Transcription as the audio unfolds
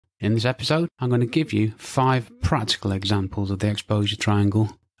In this episode, I'm going to give you 5 practical examples of the exposure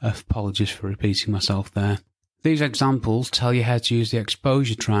triangle. Apologies for repeating myself there. These examples tell you how to use the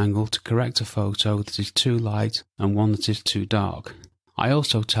exposure triangle to correct a photo that is too light and one that is too dark. I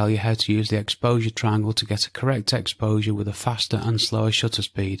also tell you how to use the exposure triangle to get a correct exposure with a faster and slower shutter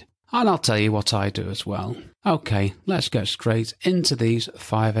speed. And I'll tell you what I do as well. Okay, let's get straight into these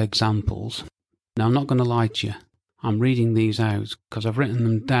 5 examples. Now, I'm not going to lie to you. I'm reading these out because I've written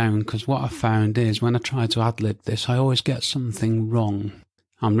them down, because what I found is when I try to ad-lib this, I always get something wrong.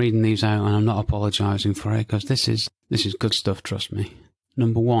 I'm reading these out and I'm not apologising for it, because this is good stuff, trust me.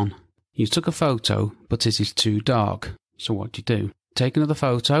 Number 1. You took a photo, but it is too dark. So what do? Take another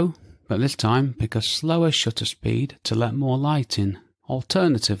photo, but this time pick a slower shutter speed to let more light in.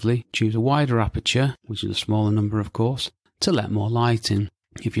 Alternatively, choose a wider aperture, which is a smaller number of course, to let more light in.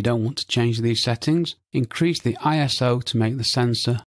 If you don't want to change these settings, increase the ISO to make the sensor